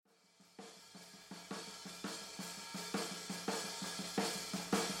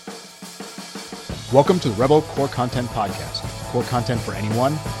Welcome to the Rebel Core Content Podcast. Core content for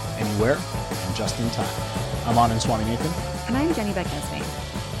anyone, anywhere, and just in time. I'm Anand Swami Nathan. And I'm Jenny Beck-Esme.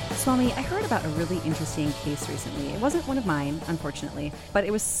 Swami, I heard about a really interesting case recently. It wasn't one of mine, unfortunately, but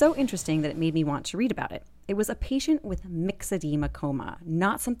it was so interesting that it made me want to read about it. It was a patient with myxedema coma,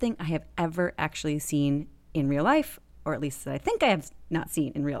 not something I have ever actually seen in real life, or at least that I think I have not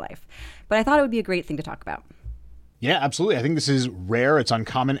seen in real life. But I thought it would be a great thing to talk about. Yeah, absolutely. I think this is rare. It's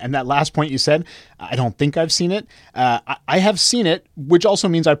uncommon. And that last point you said, I don't think I've seen it. I have seen it, which also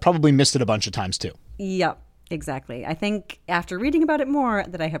means I probably missed it a bunch of times too. Yep, exactly. I think after reading about it more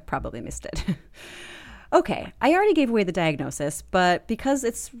that I have probably missed it. Okay, I already gave away the diagnosis, but because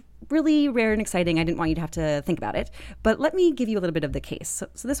it's really rare and exciting, I didn't want you to have to think about it. But let me give you a little bit of the case.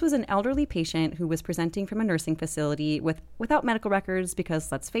 So this was an elderly patient who was presenting from a nursing facility without medical records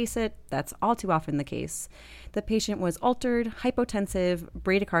because, let's face it, that's all too often the case. The patient was altered, hypotensive,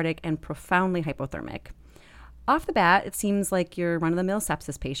 bradycardic, and profoundly hypothermic. Off the bat, it seems like your run-of-the-mill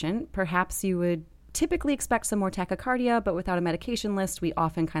sepsis patient. Perhaps you would typically expect some more tachycardia, but without a medication list, we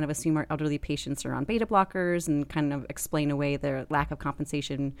often kind of assume our elderly patients are on beta blockers and kind of explain away their lack of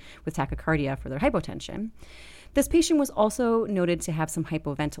compensation with tachycardia for their hypotension. This patient was also noted to have some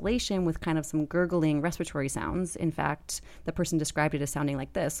hypoventilation with kind of some gurgling respiratory sounds. In fact, the person described it as sounding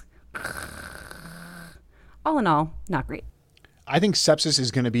like this. All in all, not great. I think sepsis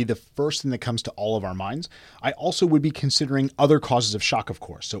is going to be the first thing that comes to all of our minds. I also would be considering other causes of shock, of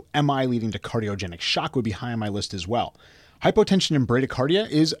course. So MI leading to cardiogenic shock would be high on my list as well. Hypotension and bradycardia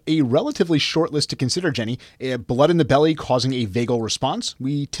is a relatively short list to consider, Jenny. Blood in the belly causing a vagal response.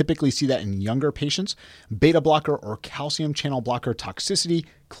 We typically see that in younger patients. Beta blocker or calcium channel blocker toxicity,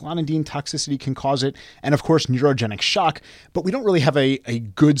 clonidine toxicity can cause it, and of course neurogenic shock, but we don't really have a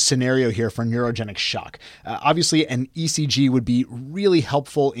good scenario here for neurogenic shock. Obviously an ECG would be really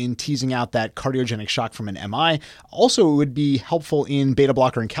helpful in teasing out that cardiogenic shock from an MI. Also it would be helpful in beta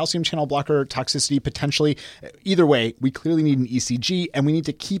blocker and calcium channel blocker toxicity potentially. Either way, we clearly need an ECG and we need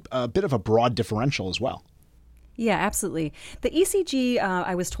to keep a bit of a broad differential as well. Yeah, absolutely. The ECG,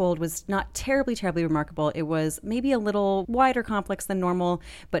 I was told, was not terribly remarkable. It was maybe a little wider complex than normal,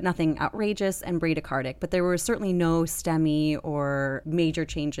 but nothing outrageous and bradycardic. But there were certainly no STEMI or major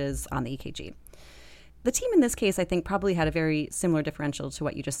changes on the EKG. The team in this case, I think, probably had a very similar differential to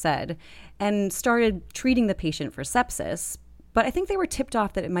what you just said and started treating the patient for sepsis. But I think they were tipped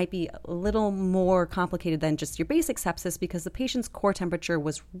off that it might be a little more complicated than just your basic sepsis because the patient's core temperature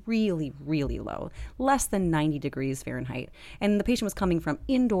was really, really low, less than 90 degrees Fahrenheit. And the patient was coming from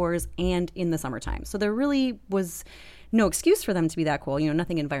indoors and in the summertime. So there really was no excuse for them to be that cold,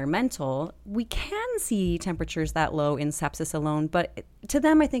 nothing environmental. We can see temperatures that low in sepsis alone, but to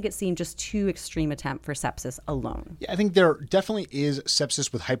them, I think it seemed just too extreme attempt for sepsis alone. Yeah, I think there definitely is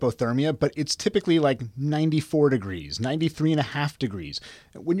sepsis with hypothermia, but it's typically like 94 degrees, 93.5 degrees.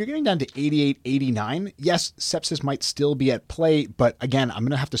 When you're getting down to 88, 89, yes, sepsis might still be at play, but again, I'm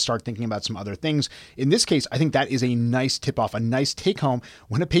going to have to start thinking about some other things. In this case, I think that is a nice tip-off, a nice take-home.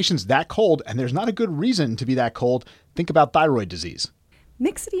 When a patient's that cold, and there's not a good reason to be that cold, think about thyroid disease.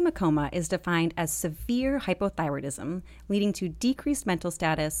 Myxedema coma is defined as severe hypothyroidism leading to decreased mental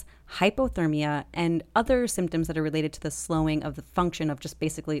status, hypothermia, and other symptoms that are related to the slowing of the function of just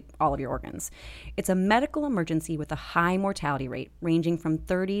basically all of your organs. It's a medical emergency with a high mortality rate ranging from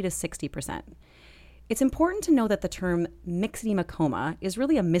 30 to 60%. It's important to know that the term myxedema coma is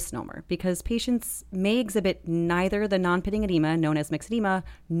really a misnomer because patients may exhibit neither the non-pitting edema, known as myxedema,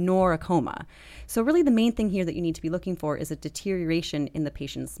 nor a coma. So really the main thing here that you need to be looking for is a deterioration in the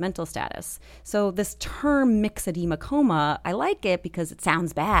patient's mental status. So this term myxedema coma, I like it because it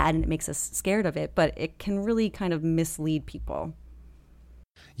sounds bad and it makes us scared of it, but it can really kind of mislead people.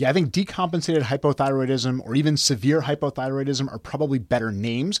 Yeah, I think decompensated hypothyroidism or even severe hypothyroidism are probably better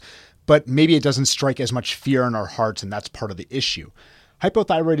names, but maybe it doesn't strike as much fear in our hearts, and that's part of the issue.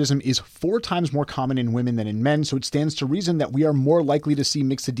 Hypothyroidism is 4 times more common in women than in men, so it stands to reason that we are more likely to see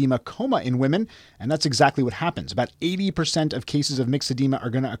myxedema coma in women, and that's exactly what happens. About 80% of cases of myxedema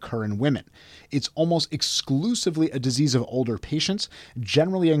are going to occur in women. It's almost exclusively a disease of older patients,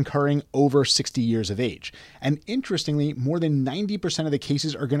 generally occurring over 60 years of age. And interestingly, more than 90% of the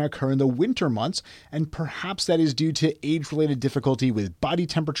cases are going to occur in the winter months, and perhaps that is due to age-related difficulty with body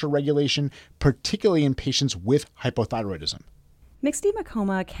temperature regulation, particularly in patients with hypothyroidism. Myxedema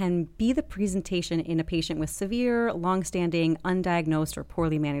coma can be the presentation in a patient with severe, long-standing, undiagnosed, or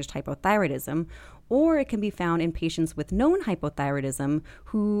poorly managed hypothyroidism, or it can be found in patients with known hypothyroidism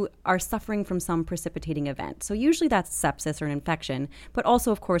who are suffering from some precipitating event. So usually that's sepsis or an infection, but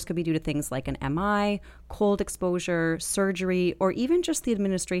also, of course, could be due to things like an MI, cold exposure, surgery, or even just the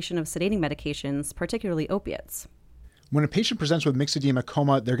administration of sedating medications, particularly opiates. When a patient presents with myxedema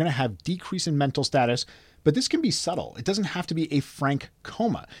coma, they're going to have decrease in mental status, but this can be subtle. It doesn't have to be a frank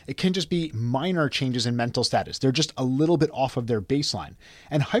coma. It can just be minor changes in mental status. They're just a little bit off of their baseline.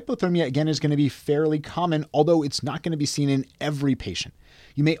 And hypothermia, again, is going to be fairly common, although it's not going to be seen in every patient.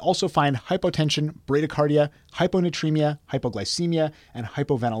 You may also find hypotension, bradycardia, hyponatremia, hypoglycemia, and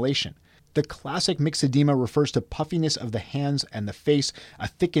hypoventilation. The classic myxedema refers to puffiness of the hands and the face, a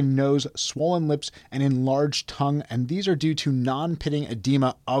thickened nose, swollen lips, and enlarged tongue, and these are due to non-pitting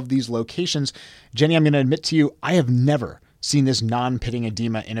edema of these locations. Jenny, I'm going to admit to you, I have never seen this non-pitting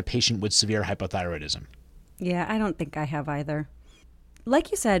edema in a patient with severe hypothyroidism. Yeah, I don't think I have either.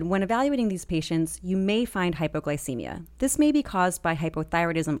 Like you said, when evaluating these patients, you may find hypoglycemia. This may be caused by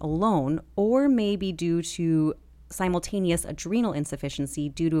hypothyroidism alone, or may be due to simultaneous adrenal insufficiency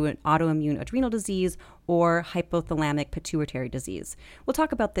due to an autoimmune adrenal disease or hypothalamic pituitary disease. We'll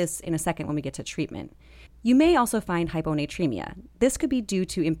talk about this in a second when we get to treatment. You may also find hyponatremia. This could be due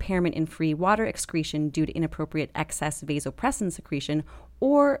to impairment in free water excretion due to inappropriate excess vasopressin secretion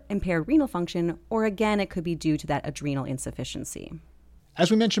or impaired renal function, or again, it could be due to that adrenal insufficiency. As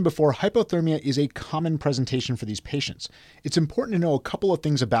we mentioned before, hypothermia is a common presentation for these patients. It's important to know a couple of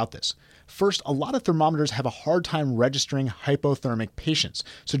things about this. First, a lot of thermometers have a hard time registering hypothermic patients,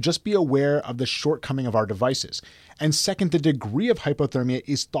 so just be aware of the shortcoming of our devices. And second, the degree of hypothermia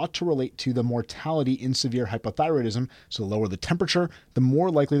is thought to relate to the mortality in severe hypothyroidism, so the lower the temperature, the more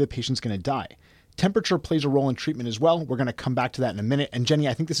likely the patient's going to die. Temperature plays a role in treatment as well. We're going to come back to that in a minute. And Jenny,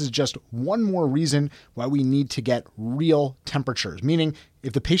 I think this is just one more reason why we need to get real temperatures, meaning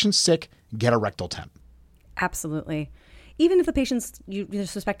if the patient's sick, get a rectal temp. Absolutely. Even if the patient's you're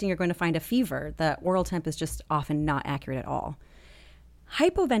suspecting you're going to find a fever, the oral temp is just often not accurate at all.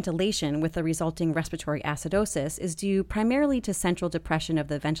 Hypoventilation with the resulting respiratory acidosis is due primarily to central depression of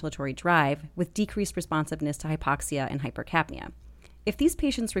the ventilatory drive with decreased responsiveness to hypoxia and hypercapnia. If these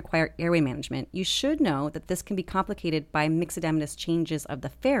patients require airway management, you should know that this can be complicated by myxedematous changes of the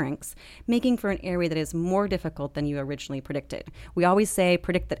pharynx, making for an airway that is more difficult than you originally predicted. We always say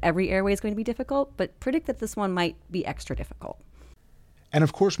predict that every airway is going to be difficult, but predict that this one might be extra difficult. And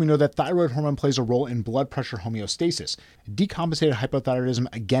of course, we know that thyroid hormone plays a role in blood pressure homeostasis. Decompensated hypothyroidism,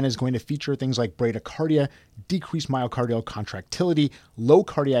 again, is going to feature things like bradycardia, decreased myocardial contractility, low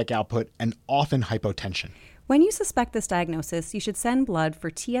cardiac output, and often hypotension. When you suspect this diagnosis, you should send blood for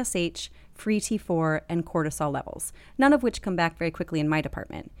TSH, free T4, and cortisol levels, none of which come back very quickly in my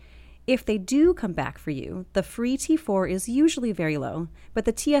department. If they do come back for you, the free T4 is usually very low, but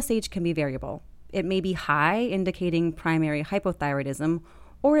the TSH can be variable. It may be high, indicating primary hypothyroidism,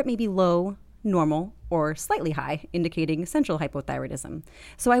 or it may be low, normal, or slightly high, indicating central hypothyroidism.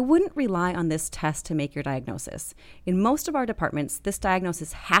 So I wouldn't rely on this test to make your diagnosis. In most of our departments, this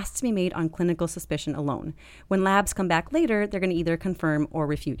diagnosis has to be made on clinical suspicion alone. When labs come back later, they're going to either confirm or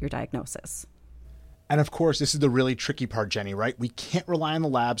refute your diagnosis. And of course, this is the really tricky part, Jenny, right? We can't rely on the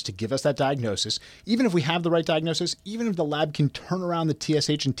labs to give us that diagnosis. Even if we have the right diagnosis, even if the lab can turn around the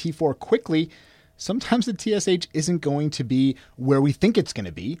TSH and T4 quickly, sometimes the TSH isn't going to be where we think it's going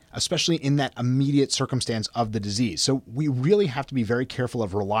to be, especially in that immediate circumstance of the disease. So we really have to be very careful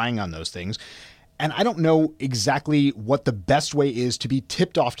of relying on those things. And I don't know exactly what the best way is to be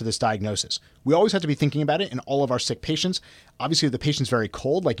tipped off to this diagnosis. We always have to be thinking about it in all of our sick patients. Obviously, if the patient's very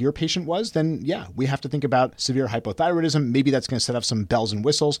cold, like your patient was, then yeah, we have to think about severe hypothyroidism. Maybe that's going to set off some bells and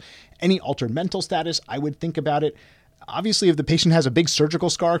whistles. Any altered mental status, I would think about it. Obviously, if the patient has a big surgical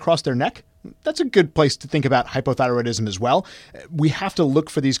scar across their neck, that's a good place to think about hypothyroidism as well. We have to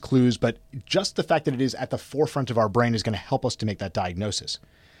look for these clues, but just the fact that it is at the forefront of our brain is going to help us to make that diagnosis.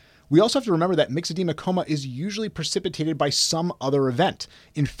 We also have to remember that myxedema coma is usually precipitated by some other event.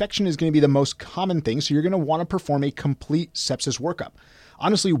 Infection is going to be the most common thing, so you're going to want to perform a complete sepsis workup.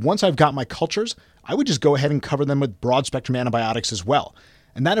 Honestly, once I've got my cultures, I would just go ahead and cover them with broad-spectrum antibiotics as well.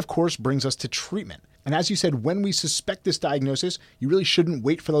 And that, of course, brings us to treatment. And as you said, when we suspect this diagnosis, you really shouldn't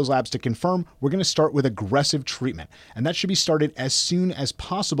wait for those labs to confirm. We're going to start with aggressive treatment. And that should be started as soon as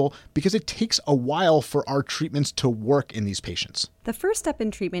possible because it takes a while for our treatments to work in these patients. The first step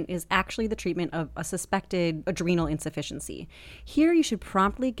in treatment is actually the treatment of a suspected adrenal insufficiency. Here, you should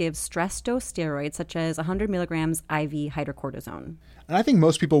promptly give stress dose steroids such as 100 milligrams IV hydrocortisone. And I think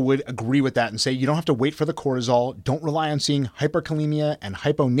most people would agree with that and say you don't have to wait for the cortisol. Don't rely on seeing hyperkalemia and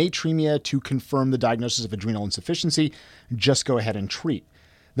hyponatremia to confirm the diagnosis of adrenal insufficiency. Just go ahead and treat.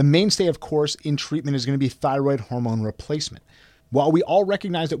 The mainstay, of course, in treatment is going to be thyroid hormone replacement. While we all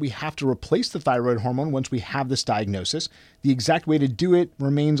recognize that we have to replace the thyroid hormone once we have this diagnosis, the exact way to do it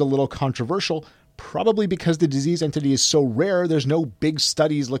remains a little controversial, probably because the disease entity is so rare, there's no big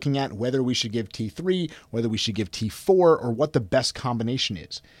studies looking at whether we should give T3, whether we should give T4, or what the best combination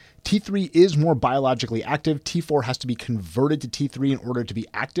is. T3 is more biologically active. T4 has to be converted to T3 in order to be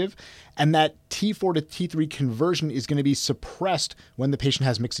active, and that T4 to T3 conversion is going to be suppressed when the patient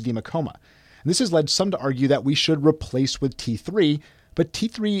has myxedema coma. And this has led some to argue that we should replace with T3, but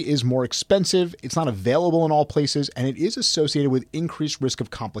T3 is more expensive, it's not available in all places, and it is associated with increased risk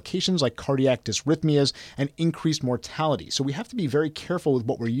of complications like cardiac dysrhythmias and increased mortality. So we have to be very careful with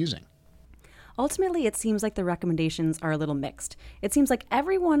what we're using. Ultimately, it seems like the recommendations are a little mixed. It seems like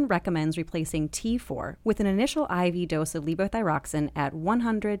everyone recommends replacing T4 with an initial IV dose of levothyroxine at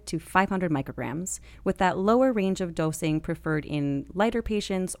 100 to 500 micrograms, with that lower range of dosing preferred in lighter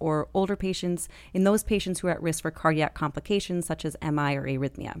patients or older patients, in those patients who are at risk for cardiac complications such as MI or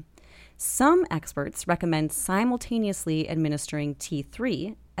arrhythmia. Some experts recommend simultaneously administering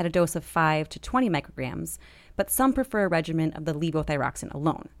T3 at a dose of 5 to 20 micrograms, but some prefer a regimen of the levothyroxine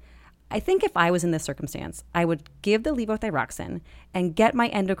alone. I think if I was in this circumstance, I would give the levothyroxine and get my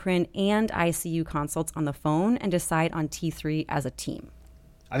endocrine and ICU consults on the phone and decide on T3 as a team.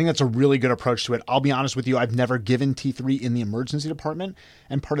 I think that's a really good approach to it. I'll be honest with you, I've never given T3 in the emergency department,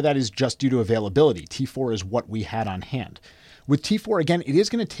 and part of that is just due to availability. T4 is what we had on hand. With T4, again, it is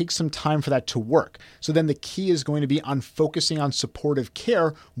going to take some time for that to work. So then the key is going to be on focusing on supportive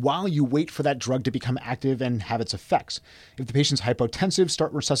care while you wait for that drug to become active and have its effects. If the patient's hypotensive,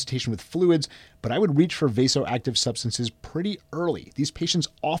 start resuscitation with fluids, but I would reach for vasoactive substances pretty early. These patients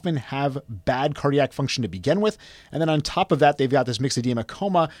often have bad cardiac function to begin with, and then on top of that, they've got this myxedema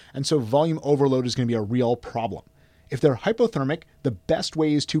coma, and so volume overload is going to be a real problem. If they're hypothermic, the best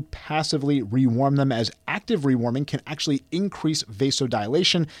way is to passively rewarm them, as active rewarming can actually increase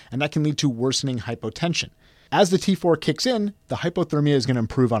vasodilation, and that can lead to worsening hypotension. As the T4 kicks in, the hypothermia is going to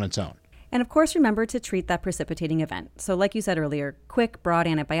improve on its own. And of course, remember to treat that precipitating event. So like you said earlier, quick, broad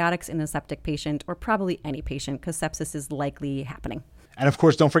antibiotics in a septic patient, or probably any patient, because sepsis is likely happening. And of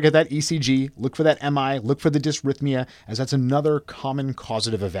course, don't forget that ECG, look for that MI, look for the dysrhythmia, as that's another common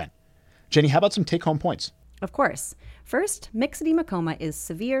causative event. Jenny, how about some take-home points? Of course. First, myxedema coma is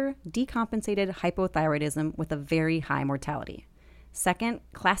severe, decompensated hypothyroidism with a very high mortality. Second,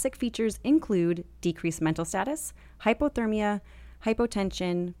 classic features include decreased mental status, hypothermia,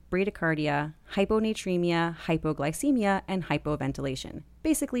 hypotension, bradycardia, hyponatremia, hypoglycemia, and hypoventilation.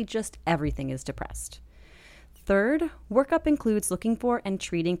 Basically, just everything is depressed. Third, workup includes looking for and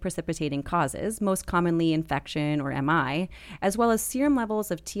treating precipitating causes, most commonly infection or MI, as well as serum levels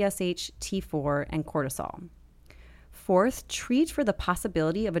of TSH, T4, and cortisol. Fourth, treat for the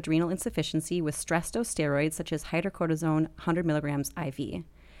possibility of adrenal insufficiency with stress dose steroids such as hydrocortisone 100 milligrams IV.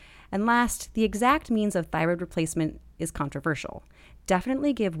 And last, the exact means of thyroid replacement is controversial.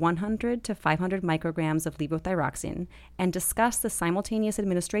 Definitely give 100 to 500 micrograms of levothyroxine and discuss the simultaneous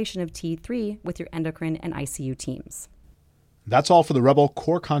administration of T3 with your endocrine and ICU teams. That's all for the Rebel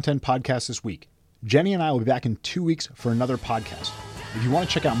Core Content Podcast this week. Jenny and I will be back in 2 weeks for another podcast. If you want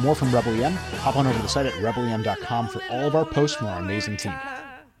to check out more from Rebel EM, hop on over to the site at rebelem.com for all of our posts from our amazing team.